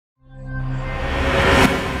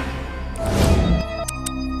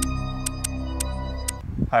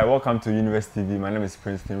Hi, welcome to Universe TV. My name is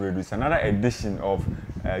Princeton Radio. It's another edition of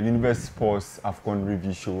Universe Sports AFCON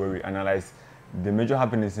review show where we analyze the major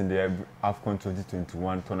happenings in the AFCON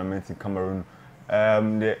 2021 tournament in Cameroon.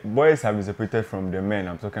 The boys have been separated from the men.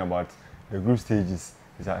 I'm talking about the group stages.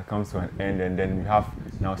 It comes to an end, and then we have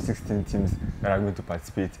now 16 teams that are going to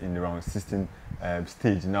participate in the round 16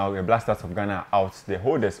 stage. Now, the Black Stars of Ghana are out. The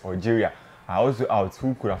holders, Algeria, are also out.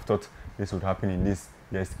 Who could have thought this would happen in this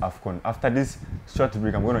year's AFCON? After this short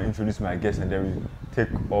break, I'm going to introduce my guests, and then we take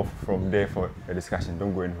off from there for a discussion.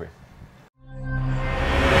 Don't go anywhere.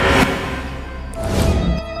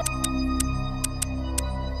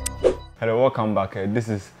 Hello, welcome back. This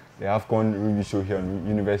is the AFCON review show here on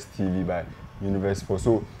Universe TV by Universe Sports.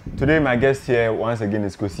 So today my guest here once again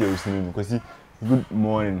is Kosi Owusinu. Kosi, good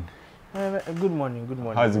morning. Good morning.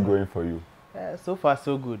 How's it going for you? So far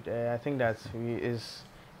so good. I think that is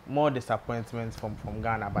more disappointment from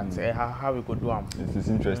Ghana, but how we could do them. It's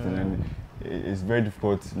interesting, and it's very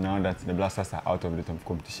difficult now that the Black Stars are out of the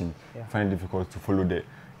competition. I find it difficult to follow the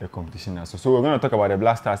competition now. So we're going to talk about the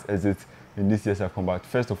Black Stars exit in this year's AFCON. But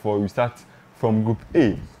first of all, we start from Group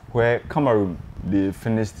A, where Cameroon, they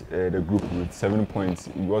finished the group with 7 points.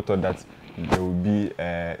 We all thought that there would be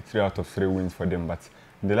 3 out of 3 wins for them, but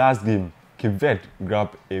in the last game, Cape Verde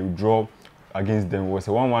grabbed a draw against them. It was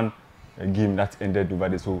a 1-1 game that ended over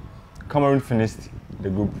there. So Cameroon finished the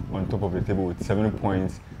group on top of the table with 7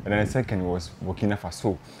 points, and then the second was Burkina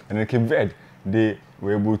Faso. And then Cape Verde, they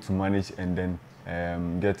were able to manage and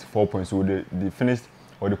then get 4 points. So they finished,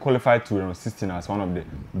 or they qualified to round 16 as one of the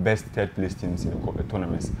best third place teams in the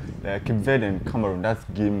tournaments. Cape Verde and Cameroon,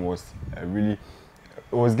 that game was it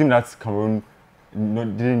was a game that Cameroon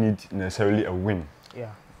didn't need necessarily a win.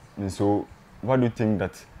 Yeah. And so, what do you think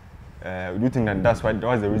that? Do you think that that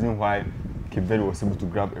was the reason why Cape Verde was able to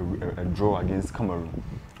grab a draw against Cameroon,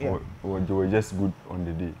 or they were just good on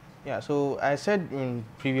the day? Yeah. So I said in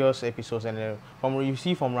previous episodes, and you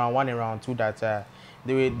see from round 1 and round 2 that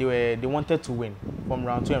they wanted to win from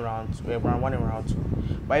round 2 and round 1 and round 2.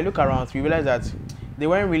 But I look around 3, realize that they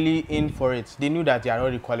weren't really in for it. They knew that they had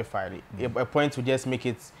already qualified. A point to just make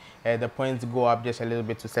it, the points go up just a little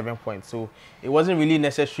bit to 7 points. So it wasn't really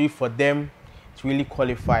necessary for them to really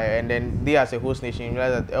qualify. And then they, as a host nation,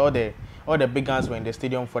 realized that all the big guns were in the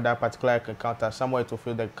stadium for that particular encounter. Samuel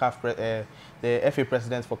Eto'o, the FA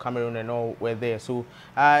president for Cameroon, and all were there. So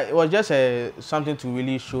it was just something to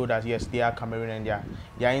really show that yes, they are Cameroon and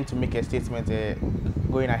they are in to make a statement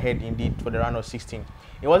going ahead indeed for the round of 16.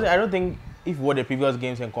 It wasn't. I don't think if you were the previous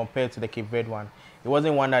games and compared to the Cape Verde one, it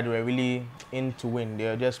wasn't one that they were really in to win. They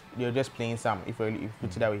were just playing some, if you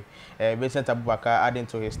put it that way. Vincent Abubakar adding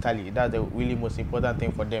to his tally. That's the really most important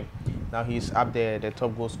thing for them. Now he's up there, the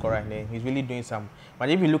top goal scorer, and he's really doing some. But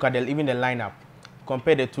if you look at even the lineup,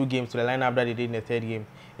 compare the 2 games to the lineup that they did in the 3rd game,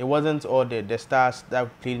 it wasn't all the stars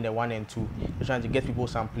that played in the 1 and 2. They're trying to get people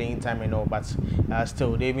some playing time and all, but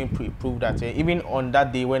still, they even proved that even on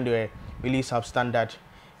that day when they were really substandard,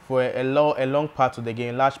 for a long part of the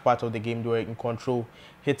game, large part of the game, they were in control,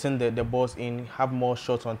 hitting the balls in, have more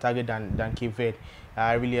shots on target than Cape Verde.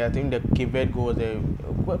 I think the Cape Verde goal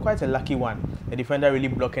was quite a lucky one. The defender really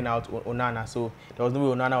blocking out Onana, so there was no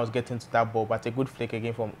way Onana was getting to that ball, but a good flick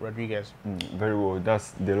again from Rodriguez. Very well.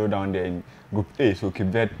 That's the lowdown there in Group A. So Cape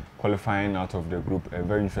Verde qualifying out of the group.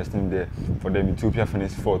 Very interesting there for them. Ethiopia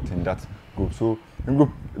finished 4th in that group. So in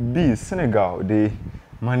Group B, Senegal, they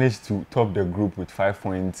managed to top the group with 5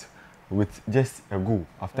 points with just a goal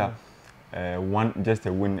after just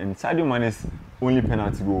a win. And Sadio Mane's only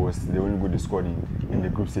penalty goal was the only goal they scored in the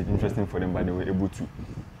group stage. Interesting for them, but they were able to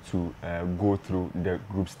go through the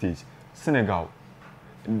group stage. Senegal,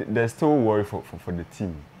 there's still worry for the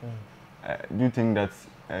team. Do you think that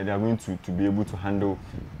they are going to be able to handle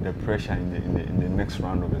the pressure in the next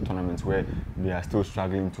round of the tournament, where they are still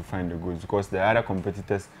struggling to find the goals? Because the other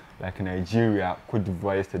competitors like Nigeria, Cote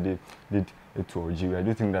d'Ivoire yesterday did it to Algeria. Do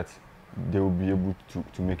you think that they will be able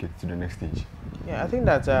to make it to the next stage? Yeah, I think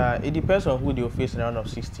that it depends on who they will face in the round of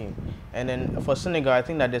 16. And then for Senegal, I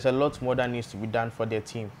think that there's a lot more that needs to be done for their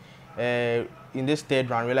team. In this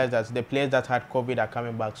 3rd round, realize that the players that had COVID are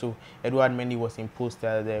coming back. So Edouard Mendy was in post,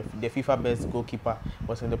 the FIFA best goalkeeper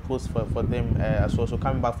was in the post for them as well. So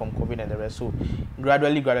coming back from COVID and the rest. So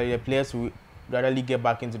gradually the players will gradually get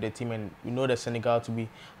back into the team, and we know the Senegal to be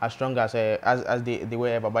as strong as they were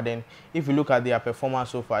ever. But then if you look at their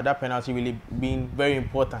performance so far, that penalty really being very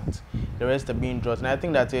important. The rest are being draws, and I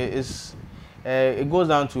think that it goes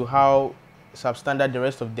down to how substandard the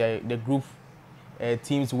rest of the group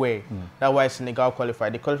teams were. That's why Senegal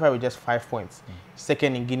qualified. They qualified with just 5 points.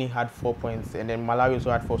 Second in Guinea had 4 points, and then Malawi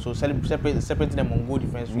also had 4. So separating them on goal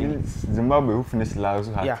difference. Really. Zimbabwe, who finished last,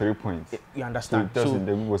 also had 3 points. You understand? So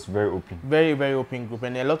the group was very open. Very, very open group,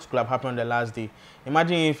 and a lot could have happened on the last day.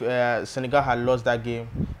 Imagine if Senegal had lost that game,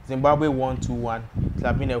 Zimbabwe won 2-1. It would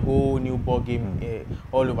have been a whole new ball game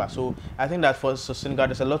all over. So I think that for Senegal,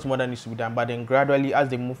 there's a lot more that needs to be done. But then gradually, as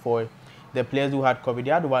they move forward, the players who had COVID,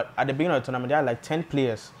 they had at the beginning of the tournament, they had like 10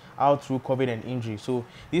 players out through COVID and injury. So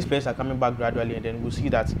these players are coming back gradually, and then we'll see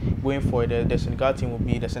that going forward, the Senegal team will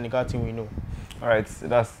be the Senegal team we know. All right, so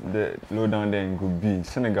that's the lowdown there in Group B.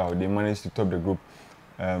 Senegal, they managed to top the group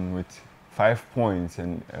with 5 points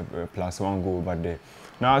and +1 goal over there.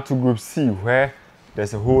 Now to Group C, where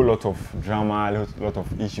there's a whole lot of drama, a lot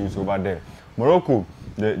of issues over there. Morocco,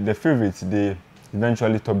 the favorites, they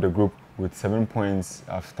eventually topped the group with 7 points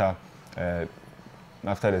after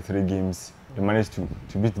the 3 games. They managed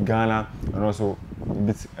to beat Ghana and also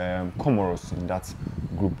beat Comoros in that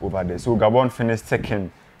group over there. So Gabon finished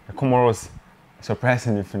second. The Comoros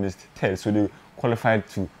surprisingly finished third. So they qualified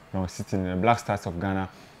to sit in. The Black Stars of Ghana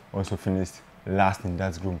also finished last in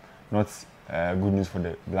that group. Not good news for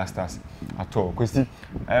the Black Stars at all. Because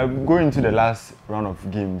going into the last round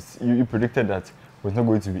of games, you predicted that it was not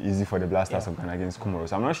going to be easy for the Black Stars of Ghana against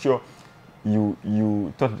Comoros. I'm not sure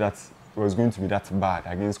you thought that it was going to be that bad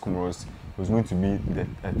against Comoros. It was going to be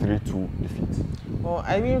a 3-2 defeat. Well,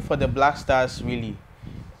 I mean, for the Black Stars, really,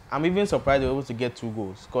 I'm even surprised they were able to get 2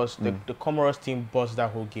 goals because the Comoros team bossed that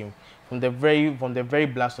whole game from the very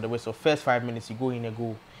blast of the whistle. So first 5 minutes, you go in a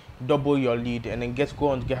goal, double your lead, and then go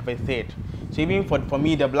on to have a third. So even for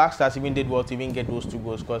me, the Black Stars even did well to even get those 2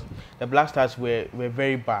 goals because the Black Stars were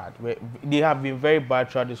very bad. They have been very bad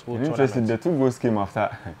throughout this whole tournament. Interesting, the 2 goals came after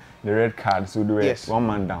the red card, so they were 1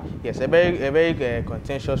 man down. Yes, a very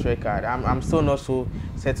contentious red card. I'm still not so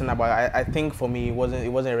certain about it. I think for me it wasn't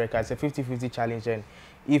a red card. It's a 50-50 challenge, and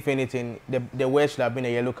if anything, the worst should have been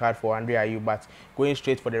a yellow card for Andre Ayew, but going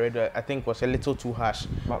straight for the red, I think was a little too harsh.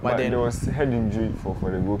 But then there was head injury for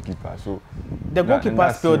the goalkeeper, so the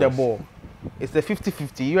goalkeeper spilled the ball. It's the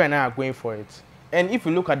 50-50. You and I are going for it. And if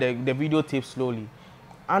you look at the videotape slowly,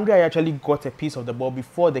 Andre actually got a piece of the ball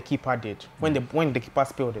before the keeper did, when the keeper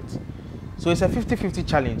spilled it. So it's a 50-50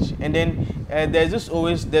 challenge. And then there's this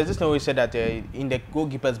always said that in the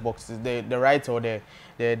goalkeeper's box, the right or the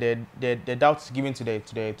doubts given to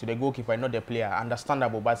the goalkeeper, not the player,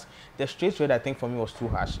 understandable. But the straight red, I think for me, was too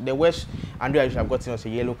harsh. The worst Andre should have gotten was a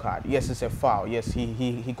yellow card. Yes, it's a foul. Yes,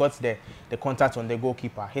 he got the contact on the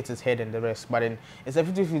goalkeeper, hit his head and the rest. But then it's a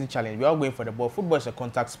 50-50 challenge. We're all going for the ball. Football is a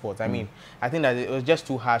contact sport. I mean, I think that it was just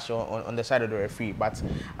too harsh on the side of the referee. But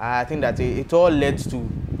I think that it all led to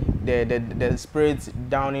the spirits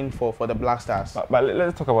downing for the Black Stars. But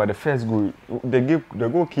let's talk about the first goal. The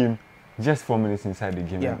goal came just 4 minutes inside the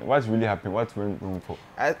game. Yeah. What's really happened? What went wrong for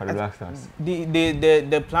the Black Stars?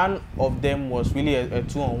 The plan of them was really a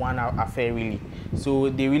 2-on-1 affair, really. So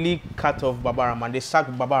they really cut off Baba Rahman. They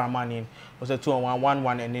sacked Baba Rahman in. It was a 2-on-1,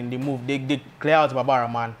 1-1, and then they moved. They clear out Baba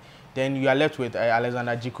Rahman. Then you are left with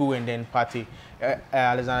Alexander Djiku and then Partey.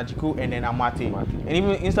 Alexander Djiku and then Amate. And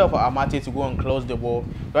even instead of Amate to go and close the ball,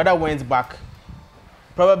 the other went back,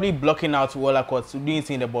 probably blocking out Wallacott, didn't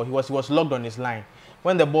see the ball. He was locked on his line.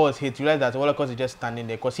 When the ball is hit, you realize that Wallacott is just standing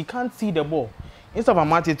there because he can't see the ball. Instead of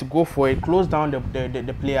Amate to go for it, close down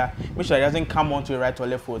the player, make sure he doesn't come onto the right or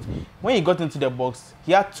left foot. When he got into the box,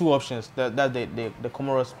 he had 2 options, that's the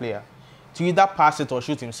Comoros player, to either pass it or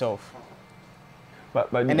shoot himself.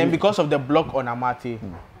 And then because of the block on Amate,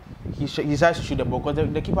 he decided to shoot the ball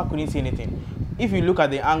because the keeper couldn't see anything. If you look at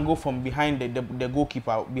the angle from behind the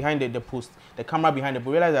goalkeeper, behind the post, the camera behind the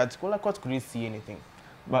ball, you realize that Wallacott couldn't see anything.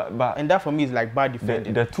 And that for me is like bad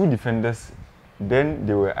defending. The 2 defenders, then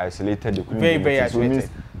they were isolated. They couldn't very isolated. So it means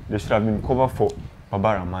they should have been covered for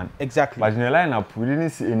Baba Rahman. Exactly. But in the lineup, we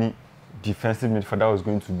didn't see any defensive midfielder that was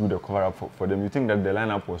going to do the cover up for them. You think that the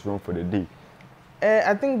lineup was wrong for the day?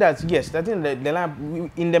 I think that yes. I think the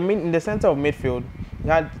lineup in the center of midfield,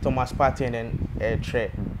 you had Thomas Partey and then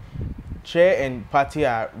Tre. Tre and Partey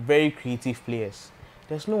are very creative players.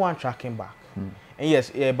 There's no one tracking back. And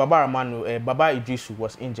yes, Baba Rahman, Baba Idrisu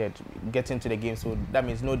was injured getting to the game, so that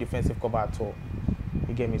means no defensive cover at all.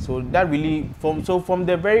 You get me? So that really from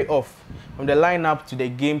the very off, from the lineup to the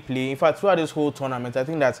gameplay. In fact, throughout this whole tournament, I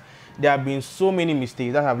think that there have been so many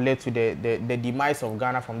mistakes that have led to the demise of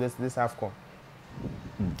Ghana from this AFCON.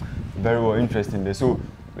 Very well, interesting there. So,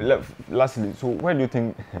 lastly, so where do you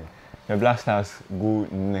think the Black Stars go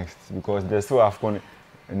next? Because they're still AFCON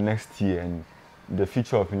next year, and the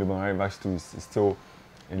future of Iliban Rivers too is still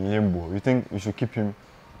in limbo. You think we should keep him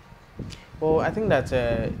Well, I think that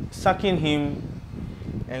sacking him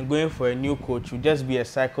and going for a new coach would just be a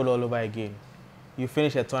cycle all over again. You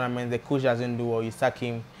finish a tournament, the coach doesn't do well, you sack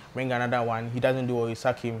him, bring another one, he doesn't do well, you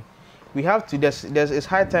sack him. We have to, it's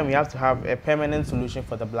high time we have to have a permanent solution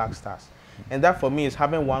for the Black Stars. And that for me is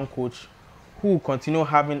having one coach who will continue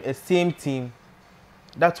having a same team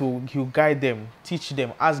that will guide them, teach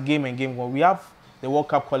them as game and game. When we have the World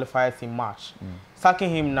Cup qualifiers in March, sacking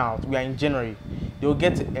him now, we are in January, they will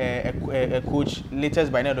get a coach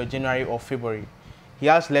latest by the end of January or February. He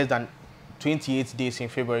has less than 28 days in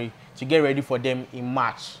February to get ready for them in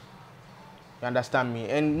March. You understand me?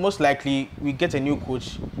 And most likely, we get a new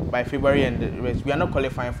coach by February and the rest. We are not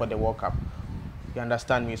qualifying for the World Cup. You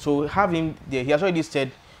understand me? So have him there. He has already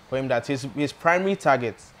said for him that his primary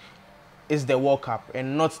target is the World Cup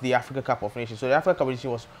and not the Africa Cup of Nations. So the Africa Cup of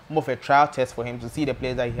Nations was more of a trial test for him to see the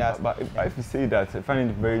players that he has. But if you say that, I find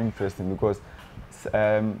it very interesting because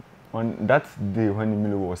on that day when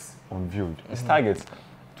Emilio was unveiled, his targets,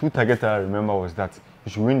 2 targets I remember was that he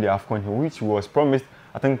should win the AFCON, which was promised,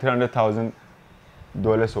 I think, $300,000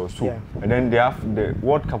 or so. Yeah. And then the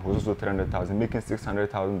World Cup was also $300,000, making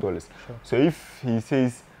 $600,000. Sure. So if he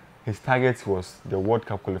says his target was the World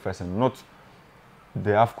Cup qualification, not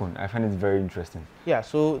the AFCON, I find it very interesting. Yeah,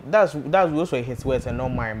 so that's also his words and not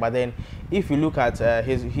mine. But then, if you look at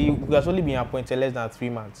he has only been appointed less than 3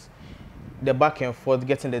 months. The back and forth,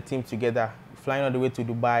 getting the team together, flying all the way to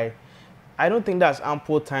Dubai. I don't think that's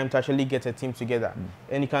ample time to actually get a team together.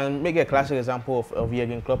 And you can make a classic example of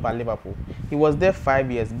Jurgen Klopp at Liverpool. He was there 5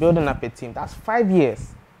 years, building up a team. That's 5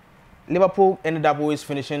 years. Liverpool ended up always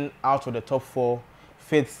finishing out of the top 4,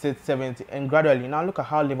 5th, 6th, 7th, and gradually, now look at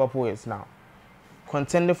how Liverpool is now.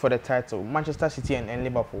 Contending for the title, Manchester City and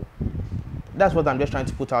Liverpool. That's what I'm just trying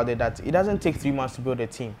to put out there, that it doesn't take 3 months to build a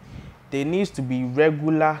team. There needs to be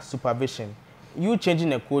regular supervision. You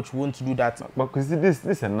changing a coach won't do that. But because this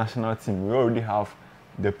is a national team, we already have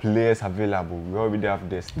the players available. We already have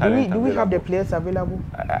the talent available. Do we have the players available?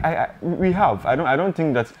 We have. I don't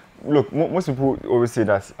think that. Look, most people always say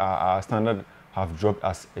that our standard have dropped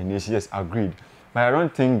as a nation. Yes, agreed. But I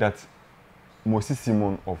don't think that Moses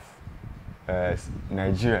Simon of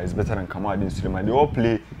Nigeria is better than Kamaldeen Suleiman. They all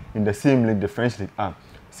play in the same league, the French league.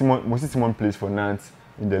 Moses Simon plays for Nantes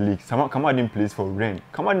in the league. Kamaldeen plays for Rennes.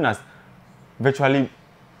 Kamaldeen has virtually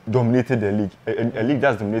dominated the league, a league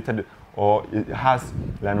that's dominated, or it has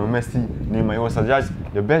Lionel Messi, Neymar. He was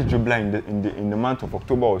judged the best dribbler in the month of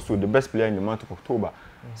October, or so, the best player in the month of October.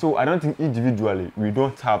 So I don't think individually we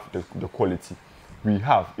don't have the quality. We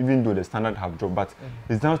have, even though the standard have dropped, but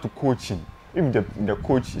it's down to coaching. If the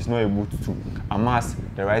coach is not able to amass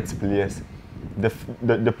the right players,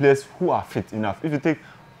 the players who are fit enough. If you take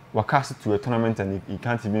Wakasi to a tournament and he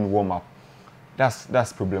can't even warm up,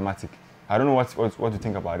 that's problematic. I don't know what you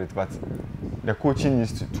think about it, but the coaching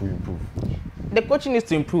needs to improve. The coaching needs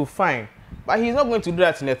to improve, fine. But he's not going to do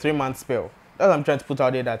that in a 3-month spell. That's what I'm trying to put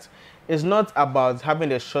out there, that it's not about having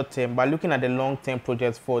the short term, but looking at the long-term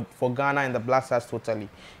projects for Ghana and the Black Stars totally.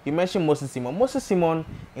 You mentioned Moses Simon. Moses Simon,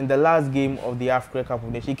 in the last game of the Africa Cup of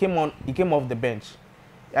Nations, he came off the bench.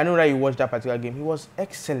 I know that you watched that particular game. He was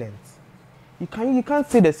excellent. You can't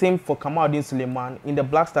say the same for Kamaldeen Suleiman in the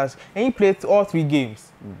Black Stars, and he played all 3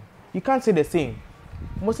 games. You can't say the same.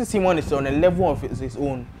 Moses Simon is on a level of his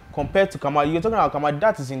own compared to Kamaldeen. You're talking about Kamaldeen,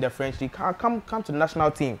 that is in the French League. Come to the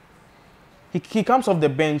national team. He comes off the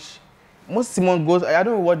bench. Moses Simon goes, I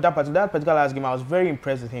don't know what that particular last game, I was very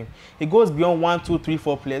impressed with him. He goes beyond 1, 2, 3,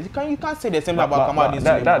 4 players. You can't say the same about Kamaldeen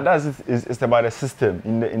Suleiman. It's about the system.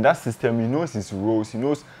 In that system, he knows his roles, he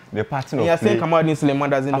knows the pattern of play. You're saying Kamaldeen Suleiman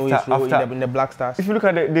doesn't know his role in the Black Stars? If you look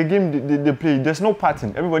at the game they play, there's no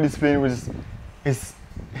pattern. Everybody's playing with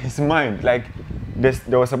his mind. Like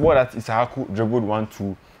there was a ball that Isahaku dribbled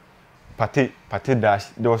 1-2, Partey dash.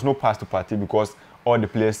 There was no pass to Partey because all the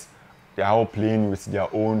players, they are all playing with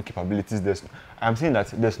their own capabilities. I'm saying that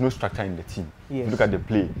there's no structure in the team. Yes. If you look at the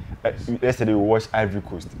play, yesterday we watched Ivory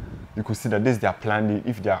Coast. You could see that this is their plan.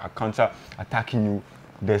 If they are counter attacking you,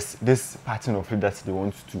 there's this pattern of play that they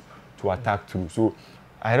want to attack through. So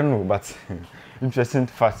I don't know, but interesting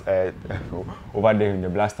fact over there in the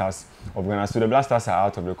Black Stars of Ghana. So the Black Stars are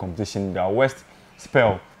out of the competition. Their worst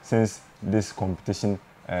spell since this competition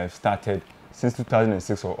started, since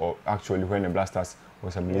 2006, or actually when the Black Stars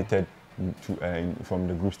was eliminated from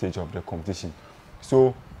the group stage of the competition.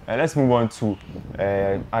 So let's move on to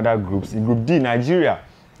other groups. In Group D, Nigeria,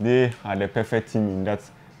 they are the perfect team in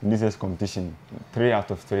this year's competition. 3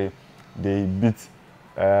 out of 3. They beat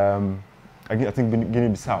I think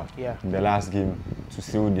Guinea-Bissau in the last game to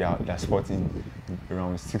seal their spot in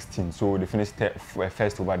round 16. So they finished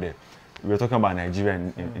first over there. we're talking about Nigeria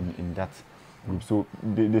in that group. So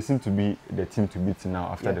they seem to be the team to beat now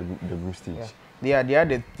after the group stage. Yeah.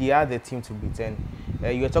 They are the team to beat. And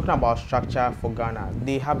you're talking about structure for Ghana.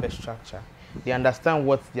 They have a structure. They understand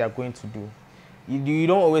what they are going to do. You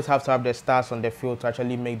don't always have to have the stars on the field to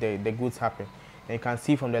actually make the goods happen. And you can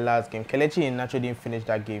see from the last game, Kelechi naturally didn't finish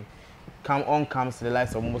that game. Comes the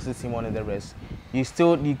likes of Moses Simon and the rest. You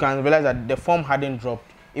can realize that the form hadn't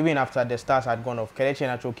dropped even after the stars had gone off. Kelechi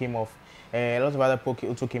Iheanacho came off. A lot of other people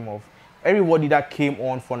also came off. Everybody that came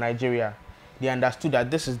on for Nigeria, they understood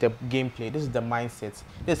that this is the gameplay, this is the mindset,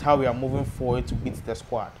 this is how we are moving forward to beat the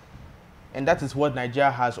squad. And that is what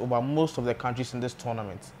Nigeria has over most of the countries in this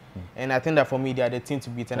tournament. And I think that for me, they are the team to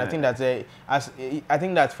beat. And I think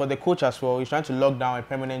that for the coach as well, he's trying to lock down a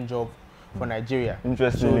permanent job for Nigeria.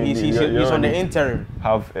 Interesting. So he's on the interim.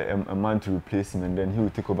 Have a man to replace him, and then he will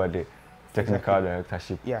take over the technical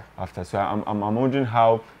directorship after. So I'm wondering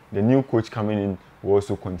how the new coach coming in will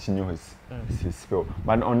also continue his spell.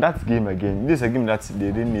 But on that game again, this is a game that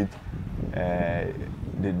they didn't need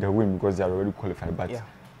the win because they are already qualified. But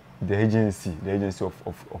the agency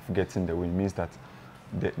of getting the win means that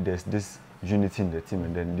there's this unity in the team,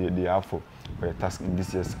 and then they are for the task in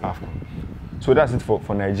this year's AFCON. So that's it for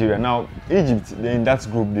Nigeria. Now, Egypt, in that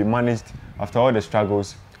group, they managed, after all the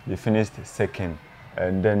struggles, they finished second,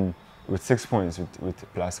 and then with 6 points with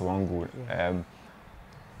plus 1 goal.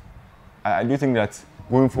 I do think that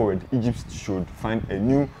going forward, Egypt should find a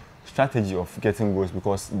new strategy of getting goals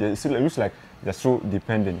because it looks like they're still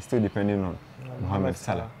depending on Mohamed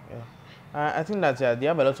Salah. I think that they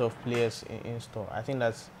have a lot of players in store. I think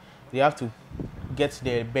that they have to get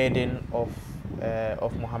the burden of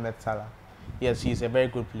Mohamed Salah. Yes, he's a very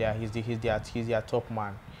good player. He's their top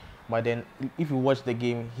man. But then, if you watch the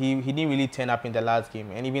game, he didn't really turn up in the last game,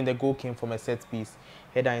 and even the goal came from a set piece,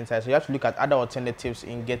 header inside. So you have to look at other alternatives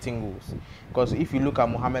in getting goals. Because if you look at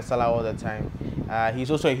Mohamed Salah all the time, he's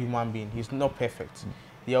also a human being. He's not perfect.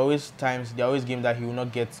 There are always games that he will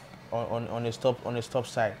not get on his top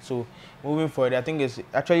side. So moving forward, I think it's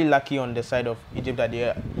actually lucky on the side of Egypt that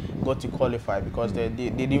they got to qualify because they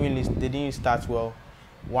didn't start well.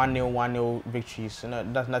 1-0 victories. So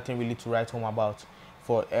that's nothing really to write home about.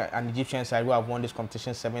 For an Egyptian side who have won this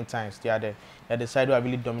competition 7 times, they are the side who have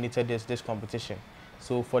really dominated this competition.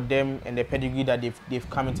 So for them and the pedigree that they've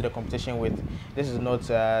come into the competition with, this is not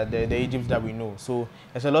the Egypt that we know. So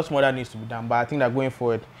there's a lot more that needs to be done. But I think that going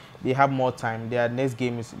forward, they have more time. Their next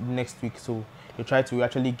game is next week, so they try to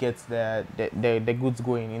actually get the goods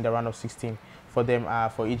going in the round of 16 for them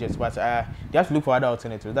for Egypt. But they have to look for other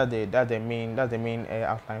alternatives. That's the main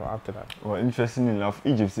outline after that. Well, interestingly enough,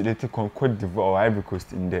 Egypt they take on Cote d'Ivoire or Ivory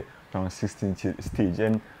Coast in the round 16 stage,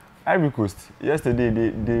 and Ivory Coast yesterday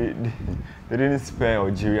they didn't spare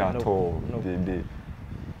Algeria at all. They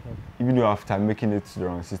even though after making it to the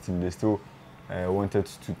round 16, they still wanted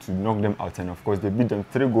to knock them out, and of course they beat them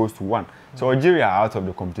 3-1. So Algeria are out of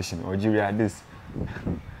the competition. Algeria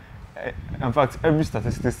in fact, every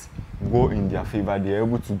statistics go in their favor. They are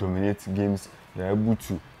able to dominate games. They are able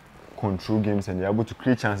to control games, and they are able to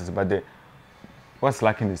create chances. But what's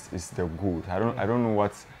lacking is the goals. I don't know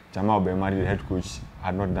what Jamal Belmadi, the head coach,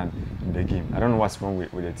 had not done in the game. I don't know what's wrong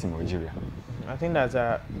with the team Algeria. I think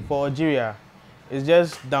that for Algeria, it's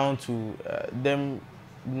just down to them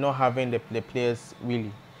not having the players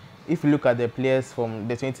really. If you look at the players from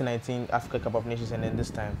the 2019 Africa Cup of Nations and then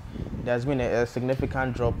this time, there's been a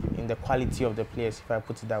significant drop in the quality of the players, if I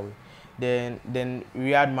put it that way. Then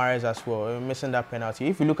Riyad Mahrez as well, missing that penalty.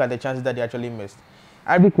 If you look at the chances that they actually missed,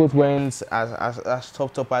 Ivory Coast went as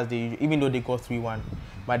top as they, even though they got 3-1.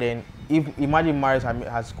 But then, imagine Mahrez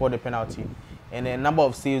has scored a penalty, and a number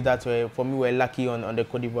of saves that for me were lucky on the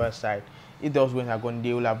Cote d'Ivoire side. If those wins had gone,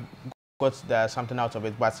 they would have got something out of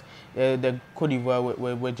it. But the Cote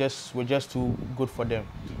d'Ivoire were just too good for them,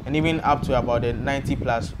 and even up to about the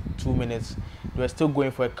 90+2 minutes, they were still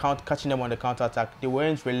going for catching them on the counter attack. They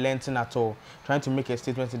weren't relenting at all, trying to make a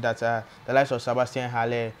statement that the likes of Sebastian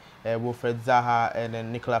Haller, Wilfred Zaha, and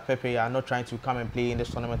then Nicolas Pepe are not trying to come and play in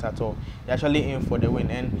this tournament at all. They're actually in for the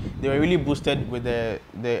win, and they were really boosted with the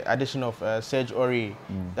addition of Serge Aurier.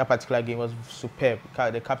 That particular game was superb.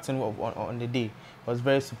 The captain on the day was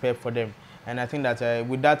very superb for them, and I think that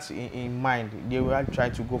with that in mind, they will try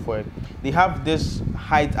to go for it. They have this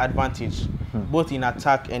height advantage, both in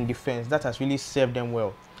attack and defense, that has really served them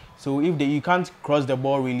well. So if you can't cross the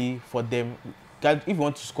ball really for them, if you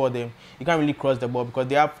want to score them, you can't really cross the ball because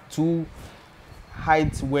they have 2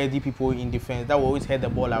 height-worthy people in defense that will always head the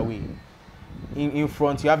ball away. In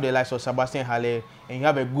front, you have the likes of Sebastian Haller, and you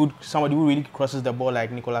have somebody who really crosses the ball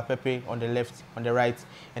like Nicolas Pepe on the left, on the right,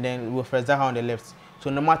 and then Wilfred Zaha on the left. So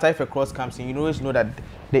no matter if a cross comes in, you always know that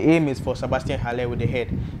the aim is for Sebastian Haller with the head.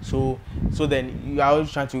 So then you are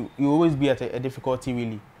always you always be at a difficulty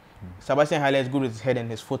really. Sebastian Haller is good with his head and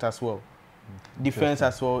his foot as well. Defense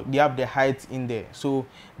as well. They have the height in there. So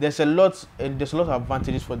there's a lot of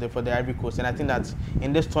advantages for the Ivory Coast, and I think that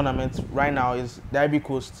in this tournament right now is the Ivory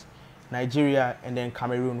Coast, Nigeria, and then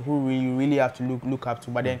Cameroon, who we really have to look up to.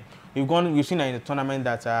 But then we've seen in the tournament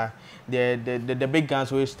that the big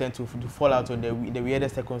guns always tend to fall out on the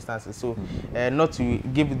weirdest circumstances. So not to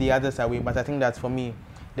give the others away, but I think that for me,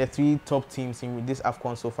 the 3 top teams in this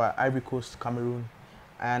AFCON so far: Ivory Coast, Cameroon,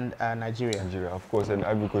 and Nigeria. Nigeria, of course, and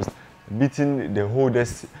Ivory Coast beating the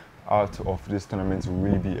holders out of this tournament will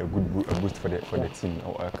really be a boost for the team.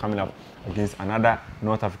 Coming up against another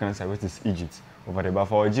North African side, which is Egypt over there. But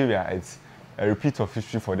for Algeria, it's a repeat of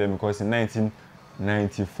history for them, because in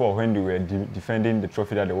 1994, when they were defending the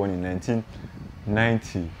trophy that they won in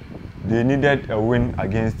 1990, they needed a win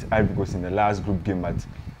against Ivory Coast in the last group game, but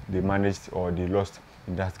they lost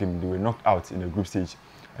in that game. They were knocked out in the group stage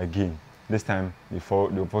again. This time,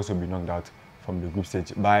 they'll also be knocked out from the group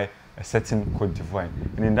stage by a certain Côte d'Ivoire.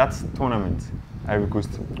 And in that tournament, Ivory Coast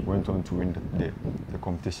went on to win the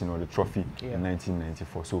competition or the trophy in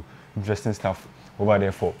 1994. So interesting stuff over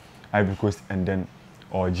there for Ivory Coast and then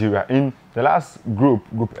Algeria. In the last group,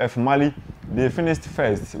 Group F, Mali, they finished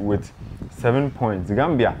first with 7 points.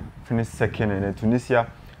 Gambia finished second, and then Tunisia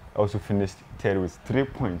also finished third with 3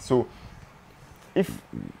 points. So if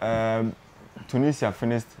Tunisia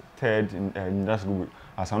finished third in that group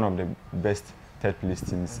as one of the best third place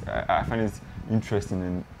teams, I find it interesting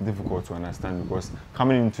and difficult to understand, because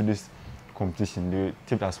coming into this competition, they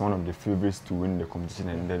tipped as one of the favorites to win the competition,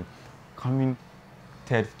 and then coming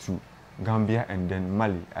third to Gambia and then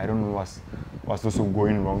Mali. I don't know what's also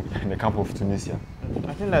going wrong in the camp of Tunisia.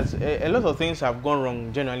 I think that a lot of things have gone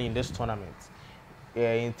wrong generally in this tournament,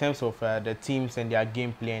 in terms of the teams and their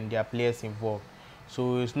gameplay and their players involved.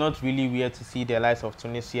 So it's not really weird to see the likes of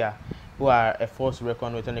Tunisia, who are a force to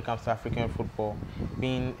reckon with when it comes to African football,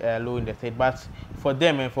 being low in the third. But for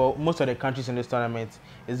them and for most of the countries in this tournament,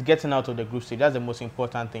 it's getting out of the group stage. That's the most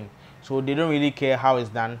important thing. So they don't really care how it's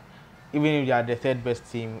done. Even if they are the third best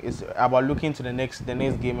team, it's about looking to the next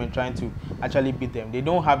game and trying to actually beat them. They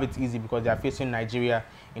don't have it easy because they are facing Nigeria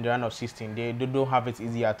in the round of 16. They don't have it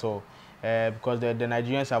easy at all, because the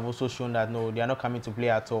Nigerians have also shown that no, they are not coming to play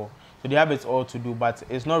at all. So they have it all to do, but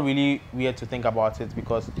it's not really weird to think about it,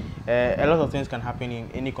 because a lot of things can happen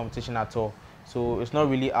in any competition at all. So it's not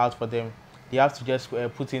really out for them. They have to just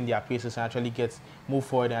put in their paces and actually move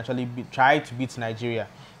forward and actually try to beat Nigeria,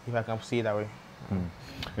 if I can say it that way.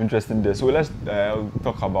 Interesting there. So let's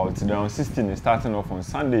talk about the round 16 is starting off on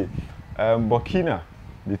Sunday. Burkina,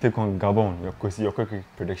 they take on Gabon. Your quick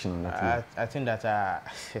prediction on that? I think that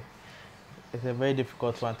it's a very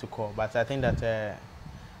difficult one to call, but I think that the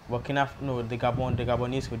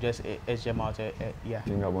Gabonese will just edge them out. Yeah. I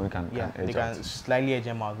think Gabon can they can slightly edge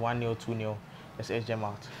them out, 1-0, 2-0, just edge them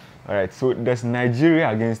out. All right, so there's Nigeria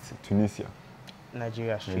against Tunisia.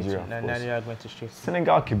 Nigeria are going to straight.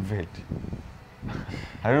 Senegal, Cape Verde.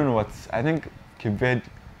 I don't know what. I think Cape Verde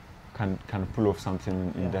can pull off something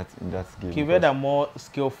in that game. Cape Verde are more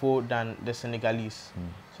skillful than the Senegalese.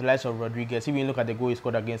 So likes of Rodriguez, if you look at the goal he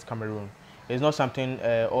scored against Cameroon, it's not something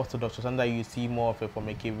orthodox or something that you see more of it from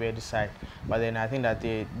a Cape Verde side. But then I think that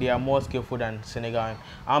they are more skillful than Senegal. And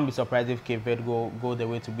I won't be surprised if Cape Verde go the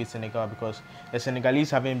way to beat Senegal, because the Senegalese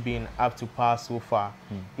haven't been up to par so far.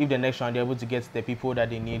 If the next round they're able to get the people that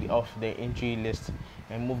they need off the injury list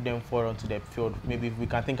and move them forward onto the field, maybe we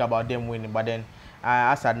can think about them winning. But then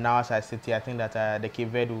as I sit here, I think that the Cape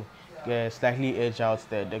Verde will slightly edge out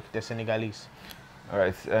the Senegalese. All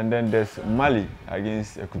right, and then there's Mali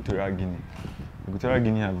against Equatorial Guinea. Equatorial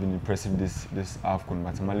Guinea have been impressive this AFCON,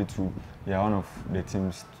 but Mali too, they are one of the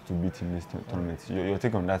teams to beat in this tournament. Your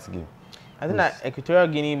take on that game? I think that Equatorial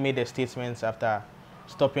Guinea made the statements after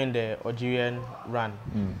stopping the Algerian run.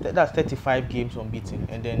 That's 35 games unbeaten,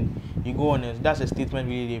 and then you go on, and that's a statement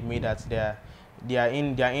really they've made that they are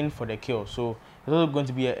in for the kill. So it's also going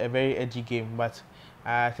to be a very edgy game, but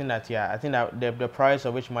I think that the price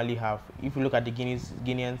of which Mali have, if you look at the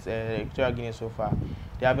Guineans, Equatorial Guinea so far,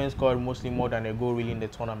 they haven't scored mostly more than a goal really in the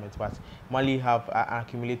tournament. But Mali have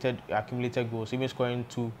accumulated goals, even scoring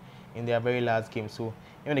 2 in their very last game. So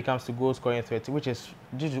when it comes to goal scoring threat, which is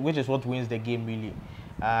what wins the game really,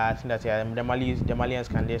 I think that the Malians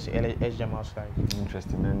can just edge them outside.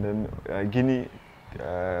 Interesting. And then Guinea,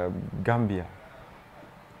 Gambia.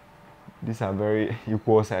 These are very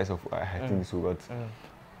equal size of, I think so, but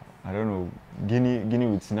I don't know, Guinea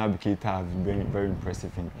with Naby Keita has been very, very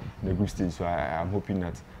impressive in the group stage. So I'm hoping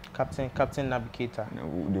that Captain Naby Keita,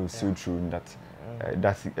 they will sail through in that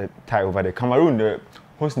that's a tie over there. Cameroon, the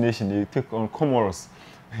host nation, they take on Comoros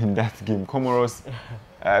in that game. Comoros.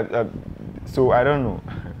 So I don't know.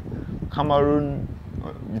 Cameroon,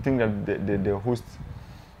 you think that the host,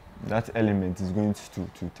 that element is going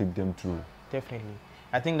to take them through? Definitely,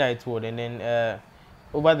 I think that it would. And then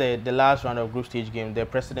over the last round of group stage game, the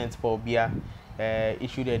president Paul Biya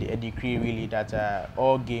issued a decree really that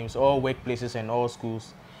all games, all workplaces, and all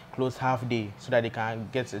schools close half day so that they can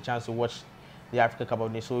get a chance to watch the Africa Cup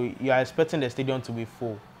of Nations. So you are expecting the stadium to be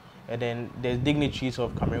full, and then the dignitaries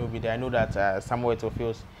of Cameroon will be there. I know that Samuel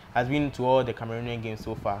Eto'o has been to all the Cameroonian games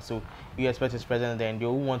so far, so you expect his presence there, and they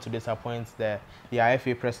won't want to disappoint the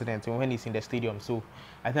IFA president when he's in the stadium. So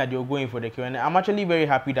I think that they'll go in for the queue, and I'm actually very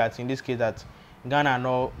happy that in this case that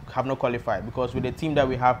Ghana have not qualified, because with the team that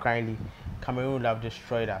we have currently, Cameroon would have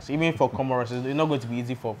destroyed us. Even for Comoros, it's not going to be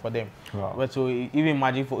easy for them. Wow. But so even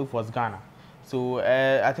imagine if it was Ghana. So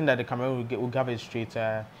I think that the Cameroon will have it straight.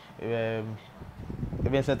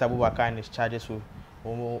 Vincent Abubakar and his charges will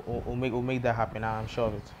make that happen. I'm sure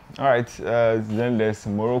of it. All right. Then there's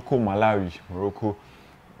Morocco, Malawi. Morocco,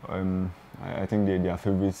 I think they are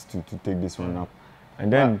favorites to take this one up.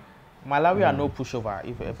 And then Malawi are no pushover,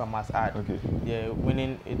 if I must add. Okay. They're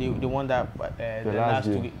winning. They won that the last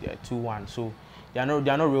 2-1. So they are no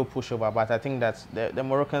real pushover. But I think that the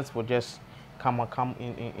Moroccans will just come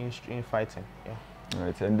in fighting. Yeah.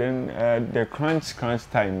 Right, and then the crunch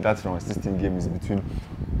time, that's round 16 game, is between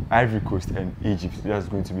Ivory Coast and Egypt. That's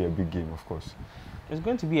going to be a big game, of course. It's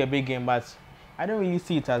going to be a big game, but I don't really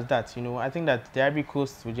see it as that. You know, I think that the Ivory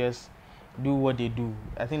Coast will just do what they do.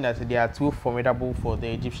 I think that they are too formidable for the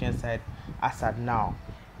Egyptian side as at now.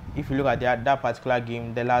 If you look at that particular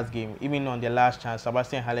game, the last game, even on the last chance,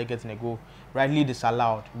 Sebastian Haller gets in a goal, rightly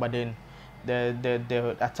disallowed. But then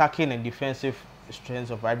the attacking and defensive strengths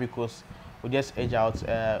of Ivory Coast will just edge out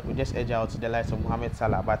the likes of Mohamed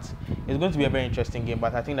Salah. But it's going to be a very interesting game.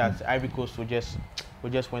 But I think that Ivory Coast will just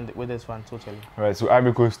win with this one totally. All right, so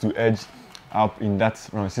Ivory Coast to edge up in that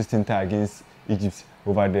round 16 tie against Egypt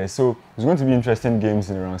over there. So it's going to be interesting games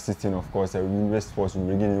in round 16, of course. Universe Sports will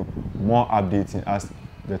be giving you more updates as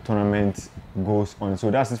the tournament goes on. So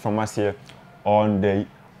that's it from us here on the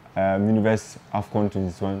Universe AFCON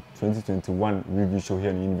 2021 review show here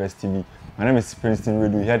on Universe TV. My name is Princeton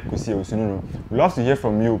Radio. We had Kusi Osununo. We'd love to hear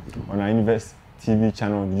from you on our Universe TV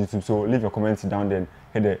channel on YouTube. So leave your comments down there and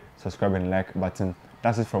hit the subscribe and like button.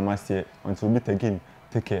 That's it from us here. Until we meet again,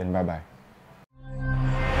 take care and bye-bye.